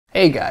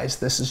Hey guys,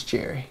 this is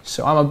Jerry.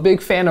 So I'm a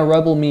big fan of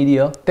Rebel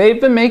Media.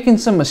 They've been making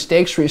some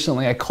mistakes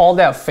recently. I called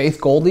out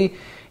Faith Goldie,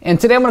 and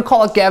today I'm going to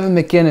call out Gavin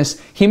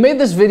McInnes. He made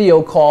this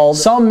video called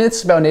Some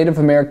Myths About Native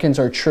Americans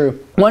Are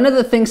True. One of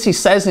the things he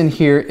says in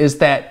here is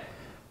that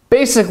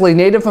basically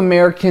Native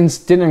Americans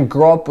didn't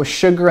grow up with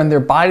sugar and their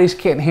bodies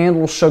can't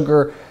handle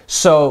sugar.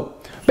 So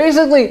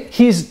basically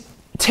he's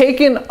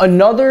taken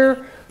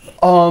another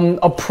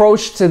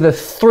approach to the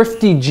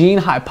Thrifty gene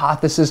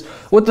hypothesis.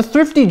 What the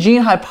Thrifty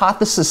gene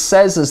hypothesis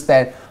says is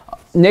that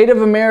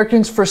Native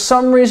Americans, for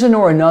some reason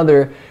or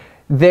another,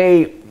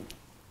 they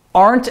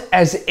aren't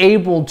as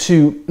able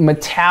to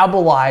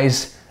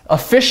metabolize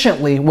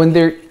efficiently when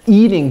they're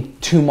eating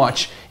too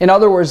much. In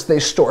other words, they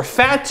store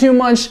fat too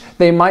much,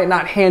 they might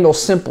not handle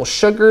simple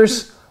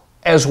sugars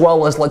as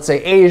well as, let's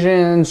say,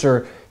 Asians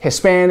or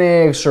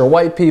Hispanics or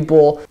white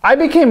people. I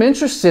became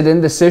interested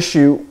in this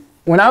issue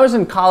when I was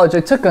in college. I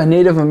took a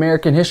Native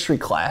American history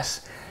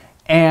class,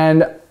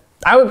 and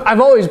I've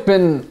always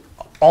been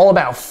all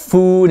about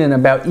food and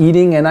about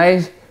eating,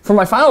 and for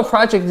my final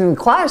project in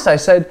class, I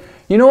said,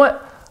 you know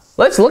what,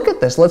 let's look at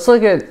this. Let's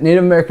look at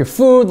Native American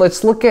food.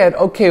 Let's look at,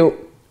 okay,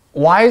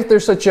 why is there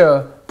such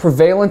a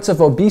prevalence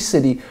of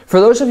obesity? For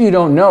those of you who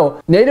don't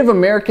know, Native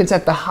Americans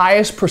have the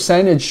highest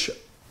percentage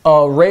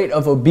rate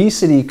of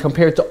obesity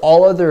compared to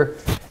all other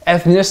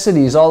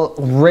ethnicities, all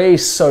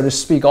race, so to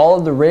speak, all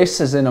of the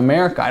races in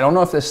America. I don't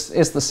know if this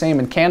is the same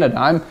in Canada.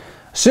 I'm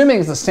assuming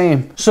it's the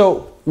same.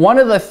 So one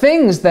of the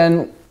things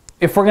then,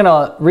 if we're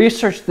gonna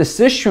research this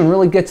issue and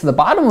really get to the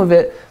bottom of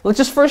it, let's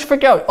just first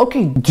figure out,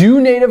 okay,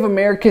 do Native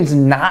Americans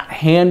not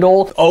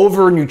handle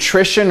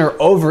overnutrition or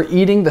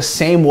overeating the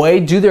same way?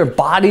 Do their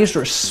bodies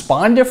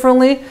respond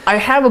differently? I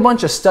have a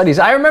bunch of studies.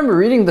 I remember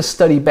reading the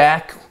study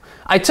back.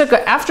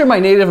 After my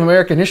Native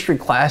American history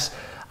class,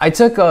 I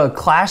took a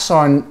class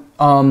on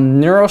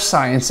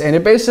neuroscience, and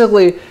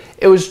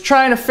it was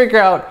trying to figure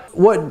out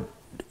what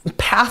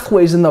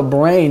pathways in the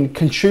brain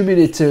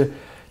contributed to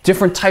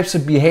different types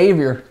of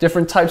behavior,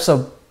 different types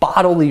of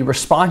bodily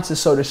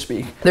responses, so to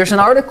speak. There's an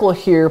article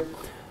here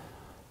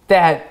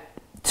that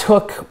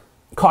took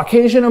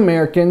Caucasian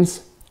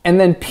Americans and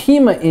then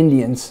Pima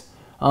Indians.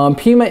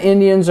 Pima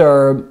Indians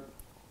are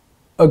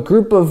a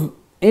group of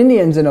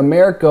Indians in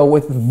America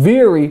with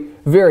very,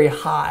 very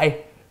high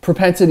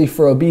propensity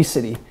for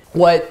obesity.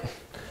 What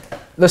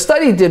the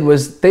study did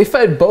was they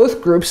fed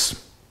both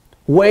groups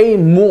way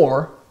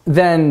more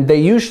than they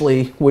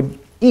usually would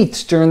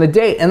eat during the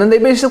day, and then they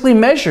basically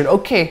measured,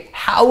 okay,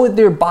 how would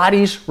their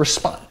bodies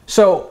respond?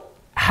 So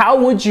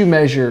how would you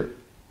measure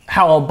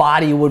how a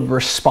body would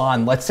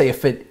respond, let's say,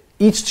 if it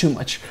eats too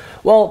much?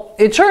 Well,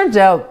 it turns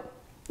out,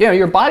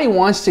 your body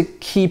wants to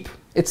keep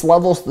its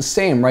levels the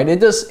same, right? It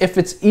does. If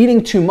it's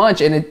eating too much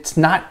and it's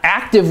not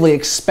actively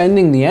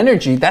expending the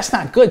energy, that's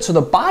not good. So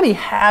the body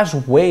has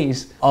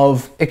ways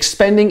of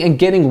expending and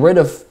getting rid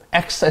of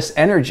excess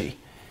energy.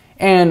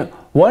 And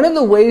one of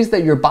the ways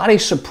that your body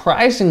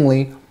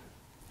surprisingly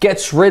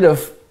gets rid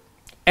of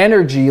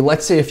energy,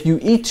 let's say if you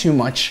eat too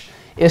much,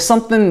 is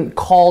something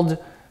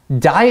called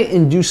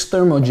diet-induced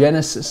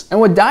thermogenesis. And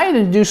with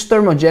diet-induced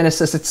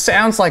thermogenesis, it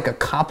sounds like a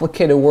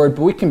complicated word,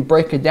 but we can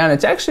break it down.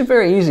 It's actually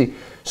very easy.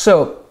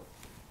 So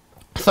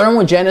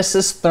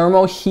thermogenesis,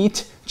 thermo,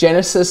 heat,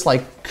 genesis,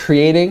 like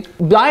creating.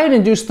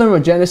 Diet-induced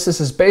thermogenesis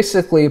is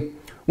basically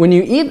when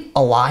you eat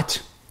a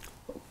lot,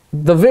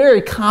 the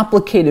very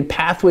complicated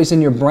pathways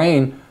in your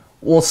brain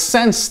will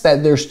sense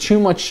that there's too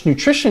much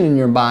nutrition in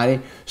your body,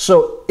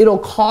 so it'll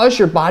cause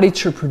your body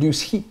to produce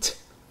heat.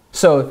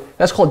 So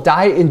that's called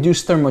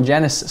diet-induced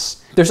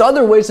thermogenesis. There's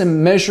other ways of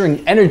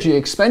measuring energy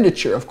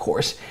expenditure, of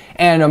course.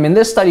 And in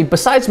this study,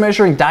 besides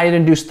measuring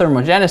diet-induced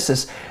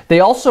thermogenesis,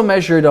 they also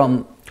measured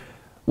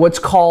what's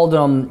called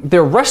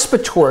their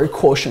respiratory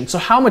quotient. So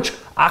how much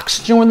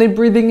oxygen were they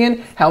breathing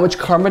in? How much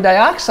carbon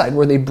dioxide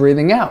were they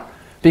breathing out?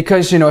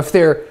 Because if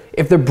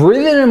they're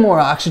breathing in more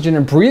oxygen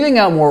and breathing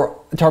out more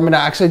carbon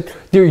dioxide,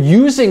 they're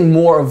using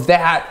more of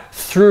that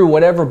through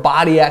whatever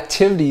body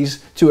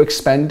activities to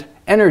expend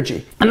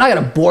energy. I'm not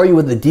gonna bore you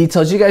with the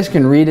details. You guys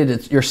can read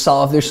it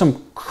yourself. There's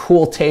some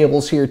cool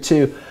tables here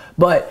too.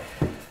 But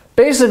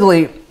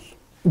basically,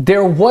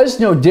 there was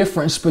no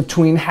difference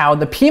between how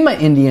the Pima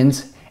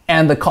Indians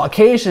and the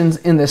Caucasians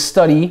in this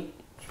study,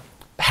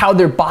 how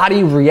their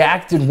body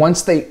reacted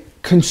once they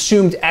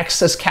consumed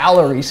excess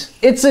calories.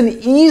 It's an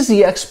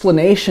easy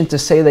explanation to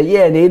say that,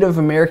 yeah, Native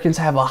Americans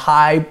have a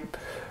high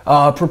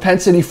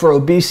propensity for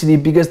obesity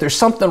because there's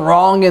something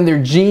wrong in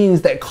their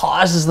genes that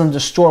causes them to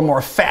store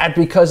more fat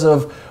because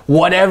of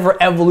whatever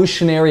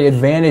evolutionary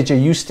advantage it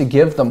used to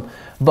give them.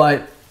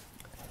 But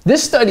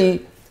this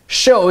study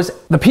shows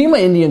the Pima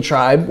Indian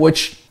tribe,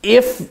 which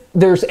if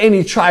there's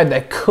any tribe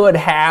that could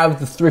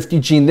have the Thrifty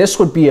gene, this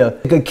would be a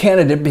good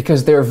candidate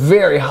because they're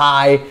very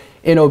high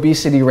in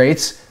obesity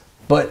rates,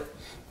 but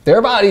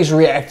their bodies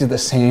reacted the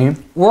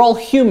same. We're all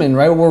human,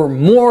 right? We're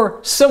more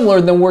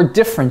similar than we're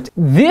different.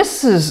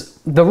 This is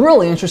the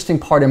really interesting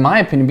part in my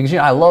opinion, because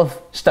I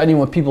love studying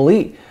what people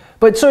eat.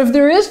 But so if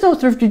there is no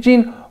Thrifty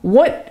gene,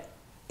 what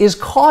is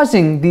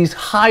causing these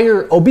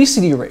higher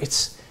obesity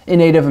rates? in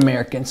Native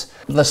Americans.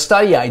 The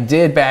study I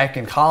did back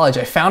in college,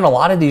 I found a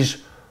lot of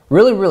these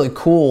really, really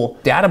cool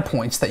data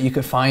points that you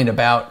could find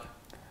about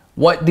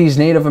what these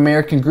Native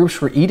American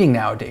groups were eating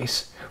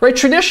nowadays. Right,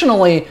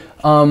 traditionally,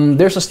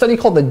 there's a study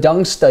called the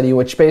Dung Study,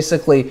 which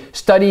basically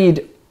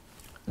studied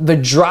the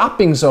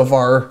droppings of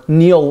our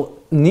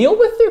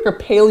Neolithic or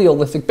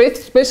Paleolithic,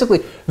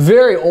 basically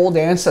very old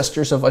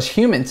ancestors of us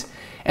humans.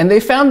 And they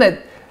found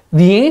that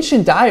the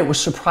ancient diet was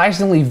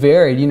surprisingly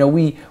varied. You know,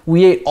 we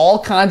ate all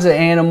kinds of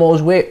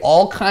animals, we ate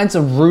all kinds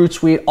of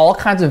roots, we ate all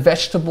kinds of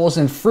vegetables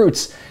and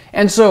fruits.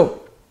 And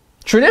so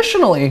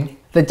traditionally,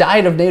 the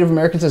diet of Native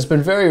Americans has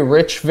been very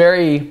rich,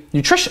 very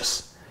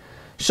nutritious.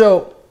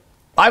 So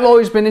I've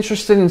always been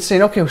interested in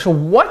saying, okay, so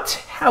what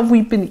have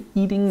we been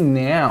eating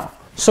now?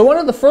 So one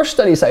of the first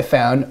studies I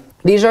found,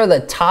 these are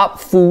the top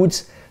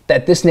foods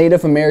that this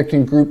Native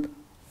American group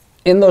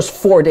in those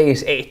 4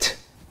 days ate.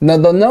 Now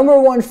the number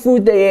one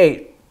food they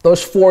ate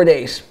those 4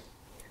 days,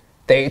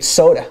 they ate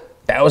soda.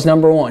 That was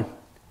number one.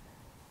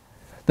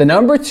 The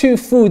number two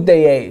food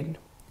they ate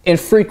in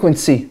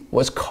frequency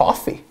was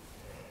coffee.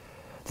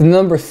 The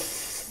number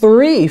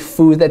three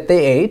food that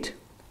they ate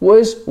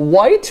was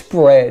white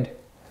bread.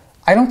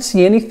 I don't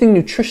see anything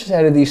nutritious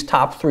out of these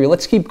top three.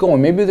 Let's keep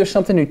going. Maybe there's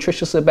something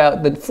nutritious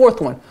about the fourth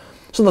one.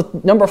 So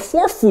the number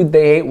four food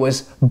they ate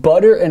was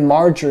butter and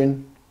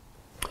margarine.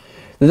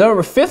 The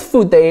number fifth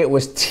food they ate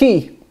was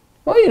tea.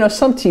 Well, you know,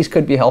 some teas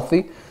could be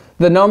healthy.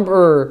 The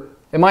number,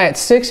 am I at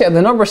six? Yeah,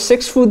 the number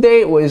six food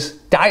they ate was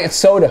diet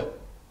soda.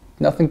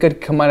 Nothing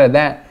good come out of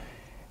that.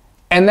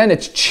 And then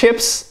it's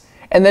chips,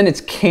 and then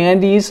it's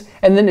candies,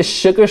 and then it's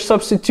sugar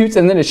substitutes,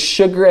 and then it's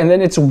sugar, and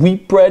then it's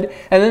wheat bread,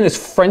 and then it's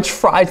French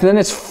fries, and then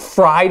it's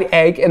fried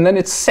egg, and then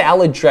it's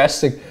salad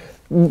dressing.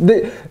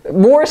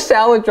 More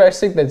salad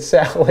dressing than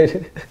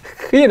salad.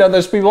 You know,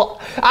 those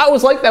people, I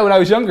was like that when I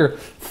was younger.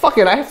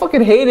 I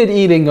fucking hated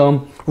eating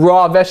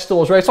raw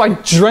vegetables, right? So I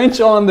drench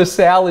on the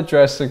salad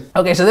dressing.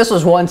 Okay, so this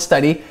was one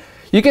study.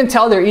 You can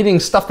tell they're eating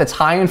stuff that's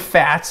high in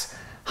fats,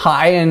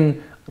 high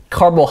in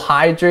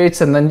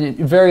carbohydrates, and then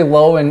very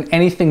low in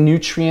anything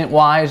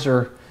nutrient-wise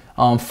or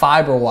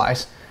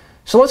fiber-wise.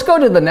 So let's go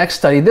to the next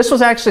study. This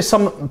was actually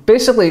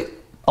basically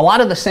a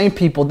lot of the same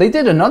people. They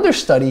did another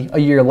study a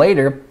year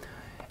later,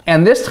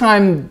 and this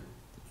time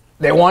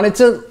they wanted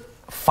to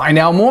find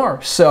out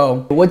more.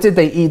 So what did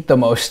they eat the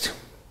most?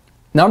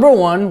 Number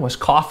one was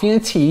coffee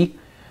and tea.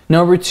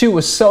 Number two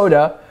was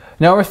soda.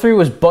 Number three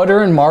was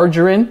butter and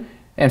margarine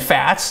and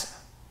fats.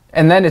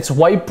 And then it's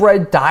white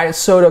bread, diet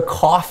soda,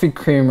 coffee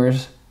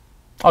creamers.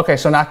 Okay,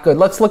 so not good.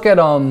 Let's look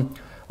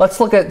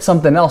at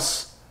something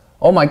else.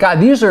 Oh my God,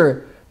 these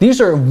are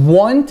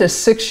 1 to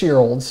 6 year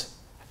olds.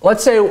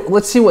 Let's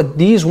see what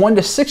these 1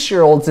 to 6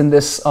 year olds in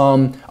this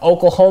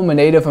Oklahoma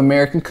Native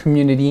American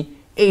community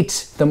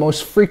ate, the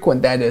most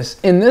frequent that is.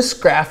 In this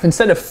graph,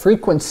 instead of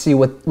frequency,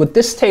 what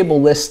this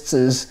table lists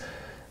is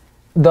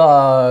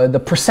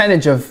the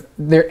percentage of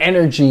their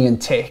energy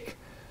intake.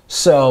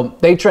 So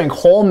they drank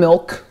whole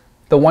milk.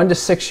 The 1 to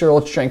 6 year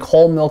olds drank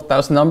whole milk. That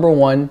was number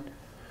one.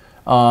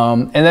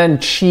 And then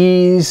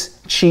cheese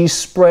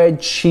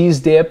spread, cheese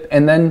dip,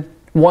 and then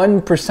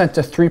 1%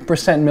 to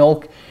 3%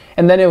 milk.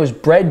 And then it was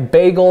bread,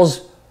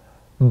 bagels,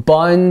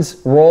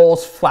 buns,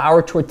 rolls,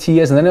 flour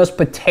tortillas, and then it was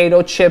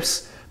potato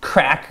chips,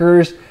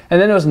 crackers,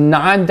 and then it was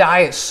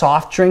non-diet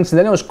soft drinks, and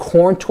then it was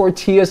corn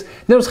tortillas,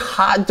 and then it was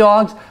hot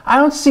dogs. I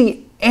don't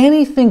see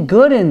anything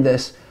good in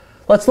this.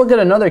 Let's look at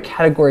another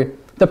category.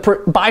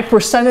 By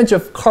percentage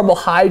of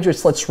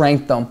carbohydrates, let's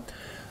rank them.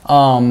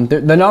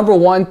 The number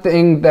one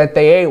thing that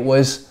they ate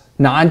was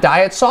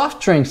non-diet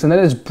soft drinks, and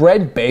then it's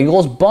bread,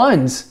 bagels,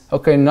 buns.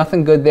 Okay,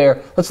 nothing good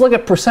there. Let's look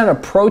at percent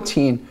of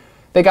protein.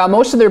 They got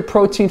most of their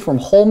protein from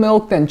whole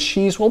milk, then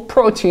cheese. Well,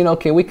 protein,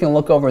 okay, we can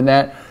look over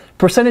that.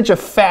 Percentage of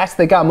fats,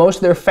 they got most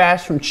of their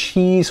fats from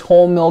cheese,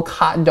 whole milk,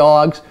 hot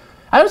dogs.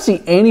 I don't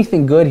see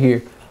anything good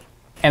here.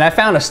 And I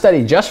found a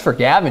study just for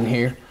Gavin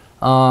here.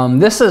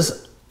 This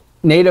is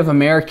Native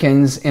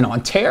Americans in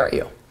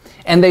Ontario,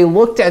 and they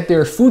looked at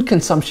their food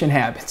consumption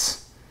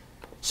habits.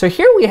 So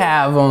here we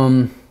have,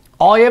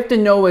 all you have to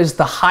know is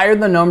the higher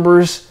the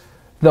numbers,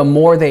 the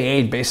more they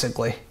ate,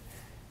 basically.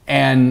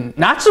 And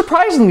not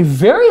surprisingly,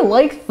 very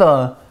like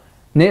the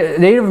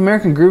Native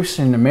American groups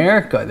in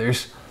America.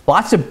 There's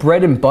lots of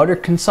bread and butter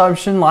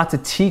consumption, lots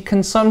of tea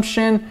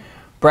consumption,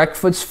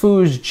 breakfast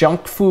foods,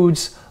 junk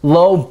foods,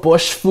 low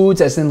bush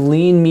foods, as in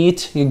lean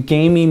meat,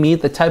 gamey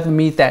meat, the type of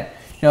meat that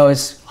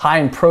is high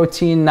in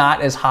protein, not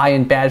as high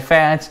in bad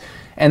fats.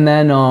 And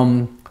then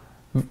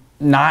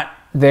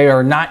they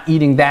are not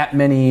eating that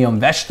many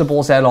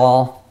vegetables at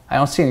all. I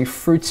don't see any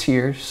fruits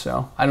here,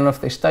 so I don't know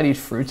if they studied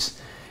fruits.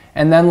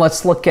 And then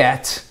let's look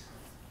at,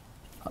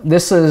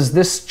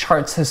 this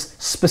chart says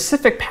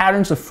specific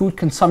patterns of food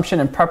consumption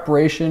and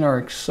preparation are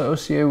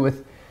associated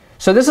with,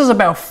 so this is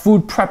about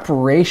food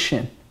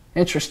preparation.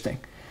 Interesting.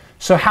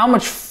 So how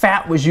much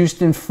fat was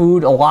used in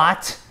food? A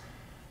lot.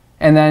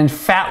 And then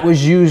fat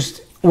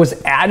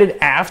was added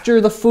after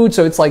the food.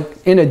 So it's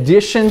like in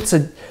addition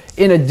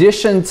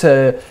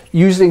to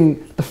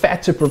using the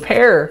fat to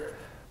prepare,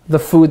 the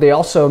food, they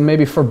also,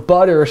 maybe for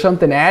butter or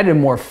something, added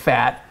more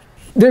fat.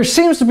 There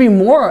seems to be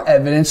more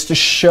evidence to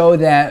show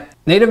that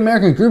Native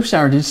American groups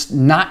are just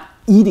not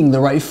eating the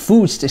right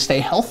foods to stay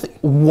healthy.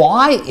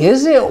 Why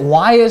is it?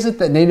 Why is it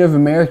that Native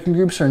American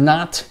groups are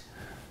not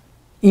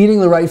eating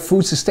the right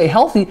foods to stay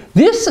healthy?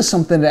 This is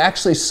something that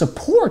actually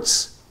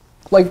supports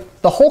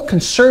like the whole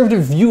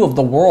conservative view of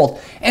the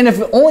world. And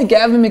if only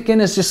Gavin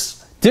McInnes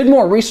just did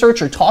more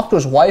research or talked to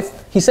his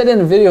wife. He said in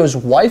the video his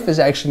wife is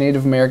actually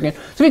Native American.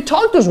 So if he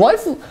talked to his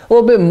wife a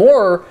little bit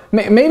more,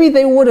 maybe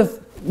they would have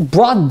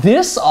brought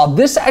this up.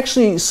 This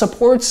actually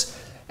supports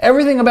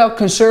everything about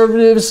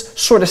conservatives'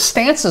 sort of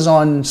stances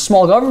on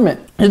small government.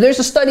 And there's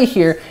a study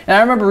here, and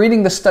I remember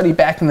reading this study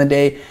back in the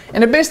day,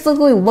 and it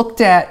basically looked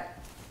at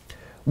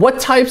what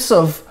types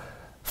of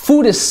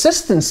food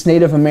assistance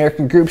Native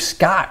American groups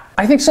got.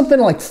 I think something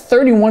like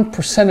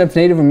 31% of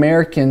Native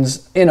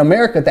Americans, in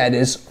America that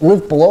is,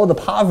 live below the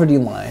poverty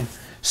line.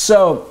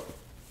 So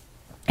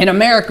in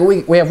America,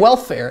 we have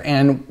welfare,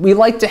 and we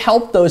like to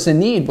help those in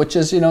need, which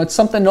is, it's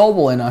something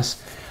noble in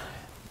us.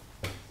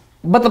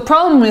 But the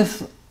problem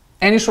with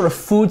any sort of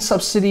food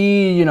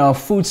subsidy,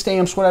 food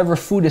stamps, whatever,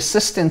 food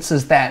assistance,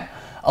 is that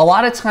a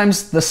lot of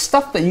times the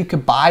stuff that you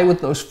could buy with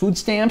those food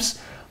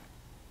stamps,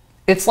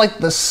 it's like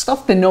the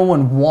stuff that no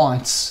one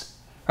wants,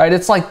 right?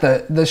 It's like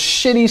the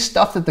shitty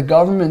stuff that the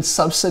government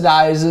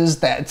subsidizes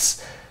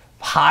that's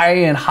high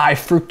in high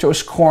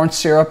fructose corn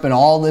syrup and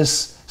all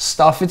this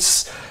stuff.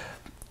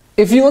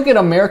 If you look at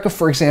America,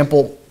 for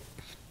example,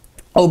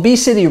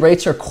 obesity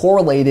rates are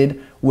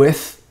correlated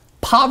with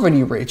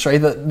poverty rates, right?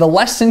 The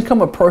less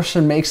income a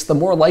person makes, the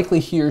more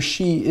likely he or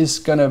she is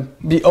gonna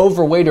be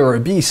overweight or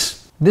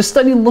obese. This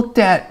study looked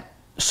at,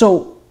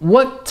 so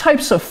what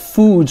types of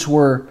foods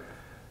were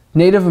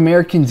Native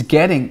Americans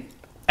getting?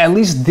 At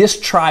least this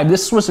tribe,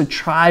 this was a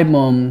tribe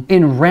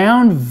in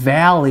Round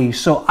Valley.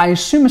 So I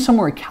assume it's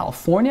somewhere in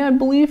California, I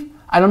believe.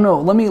 I don't know,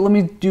 let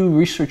me do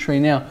research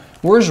right now.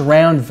 Where's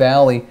Round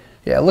Valley?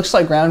 Yeah, it looks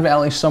like Round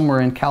Valley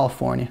somewhere in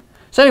California.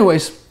 So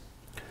anyways,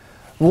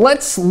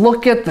 let's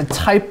look at the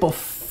type of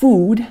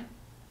food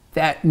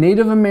that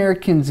Native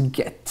Americans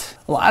get.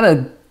 A lot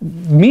of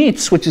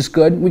meats, which is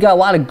good. We got a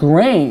lot of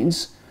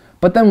grains,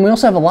 but then we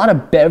also have a lot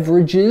of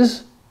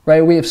beverages,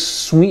 right? We have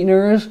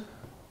sweeteners.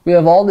 We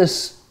have all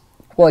this,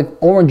 like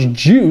orange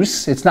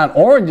juice. It's not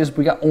oranges, but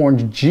we got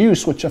orange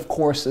juice, which of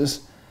course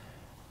is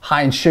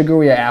high in sugar.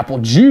 We have apple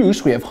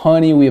juice. We have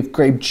honey. We have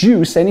grape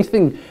juice.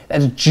 Anything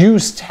that's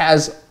juiced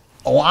has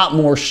a lot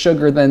more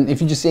sugar than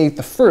if you just ate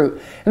the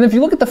fruit. And if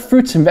you look at the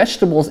fruits and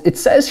vegetables, it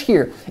says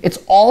here, it's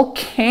all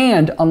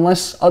canned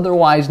unless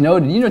otherwise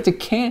noted.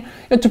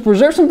 To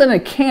preserve something in a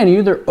can, you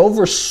either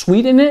over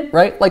sweeten it,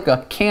 right? Like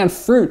a canned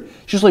fruit,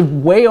 it's just like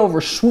way over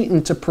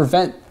sweetened to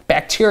prevent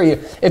bacteria.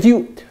 If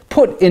you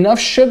put enough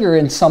sugar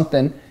in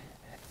something,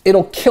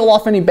 it'll kill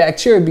off any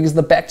bacteria, because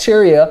the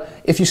bacteria,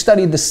 if you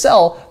study the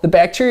cell, the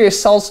bacteria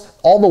cells,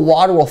 all the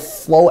water will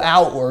flow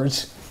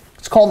outwards.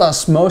 It's called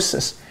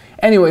osmosis.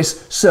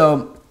 Anyways,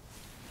 so,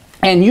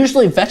 and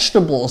usually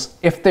vegetables,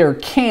 if they're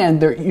canned,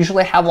 they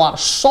usually have a lot of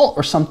salt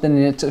or something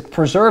in it to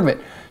preserve it.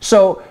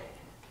 So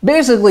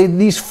basically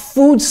these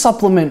food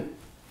supplement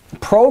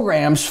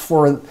programs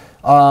for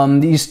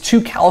these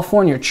two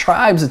California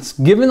tribes, it's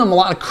giving them a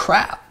lot of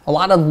crap, a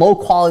lot of low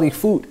quality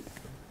food.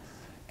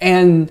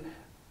 And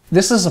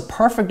this is a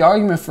perfect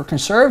argument for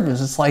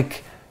conservatives. It's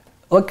like,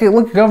 look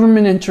at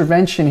government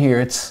intervention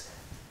here.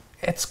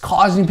 It's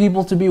causing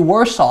people to be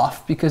worse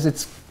off because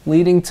it's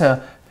leading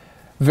to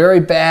very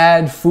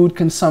bad food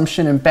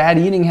consumption and bad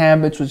eating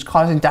habits, which is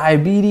causing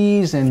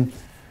diabetes and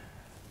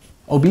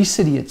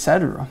obesity,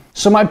 etc.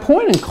 So my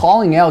point in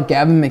calling out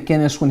Gavin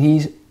McInnes when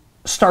he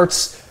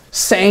starts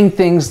saying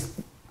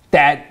things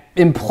that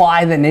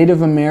imply that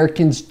Native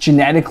Americans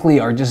genetically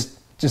are just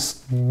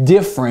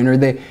different, or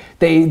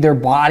their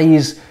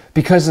bodies,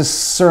 because of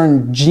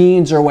certain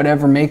genes or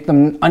whatever, make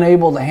them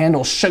unable to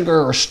handle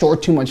sugar or store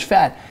too much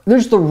fat.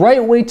 There's the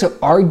right way to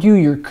argue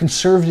your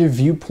conservative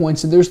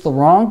viewpoints, and there's the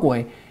wrong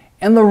way.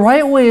 And the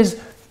right way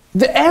is,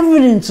 the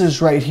evidence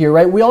is right here,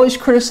 right? We always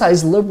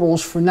criticize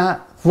liberals for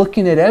not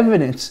looking at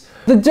evidence.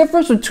 The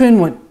difference between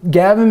what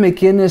Gavin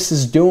McInnes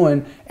is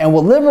doing and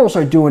what liberals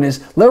are doing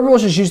is,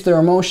 liberals just use their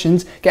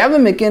emotions.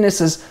 Gavin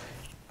McInnes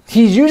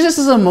he uses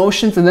his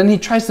emotions and then he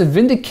tries to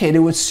vindicate it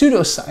with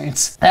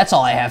pseudoscience. That's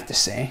all I have to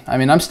say. I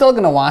mean, I'm still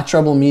gonna watch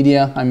Rebel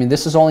Media. I mean,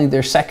 this is only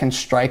their second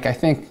strike. I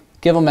think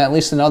give them at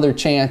least another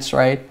chance,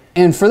 right?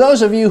 And for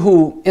those of you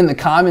who in the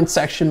comment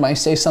section might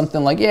say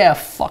something like, yeah,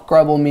 fuck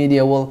Rebel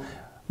Media. Well,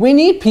 we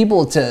need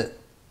people to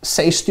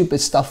say stupid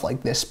stuff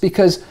like this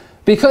because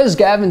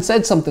Gavin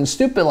said something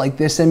stupid like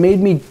this, it made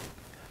me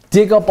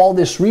dig up all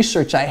this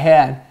research I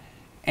had.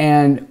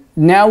 And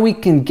now we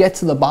can get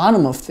to the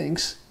bottom of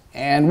things.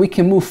 And we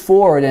can move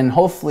forward, and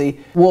hopefully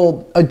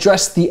we'll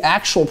address the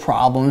actual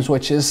problems,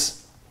 which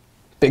is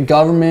big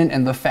government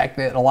and the fact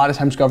that a lot of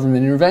times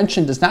government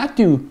intervention does not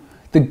do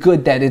the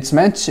good that it's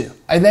meant to.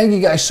 I thank you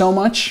guys so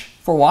much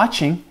for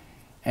watching,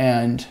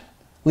 and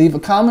leave a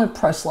comment,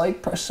 press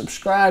like, press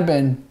subscribe,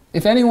 and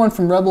if anyone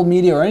from Rebel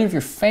Media or any of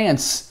your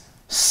fans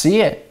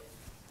see it,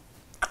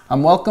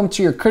 I'm welcome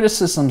to your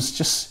criticisms.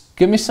 Just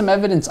give me some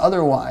evidence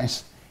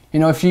otherwise. You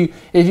know, if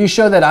you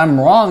show that I'm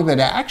wrong, that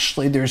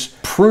actually there's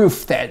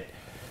proof that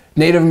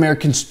Native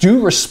Americans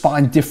do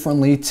respond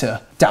differently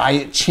to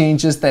diet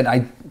changes that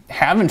I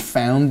haven't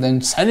found, then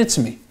send it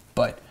to me.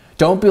 But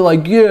don't be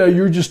like, yeah,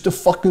 you're just a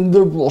fucking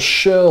liberal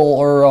shell,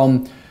 or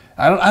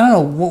I don't know,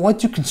 what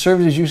do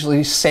conservatives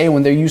usually say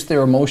when they use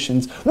their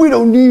emotions? We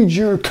don't need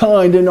your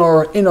kind in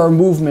our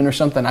movement or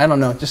something. I don't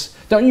know. Just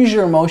don't use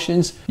your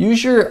emotions.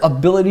 Use your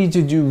ability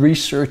to do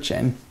research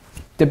and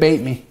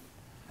debate me.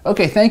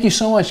 Okay, thank you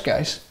so much,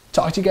 guys.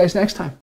 Talk to you guys next time.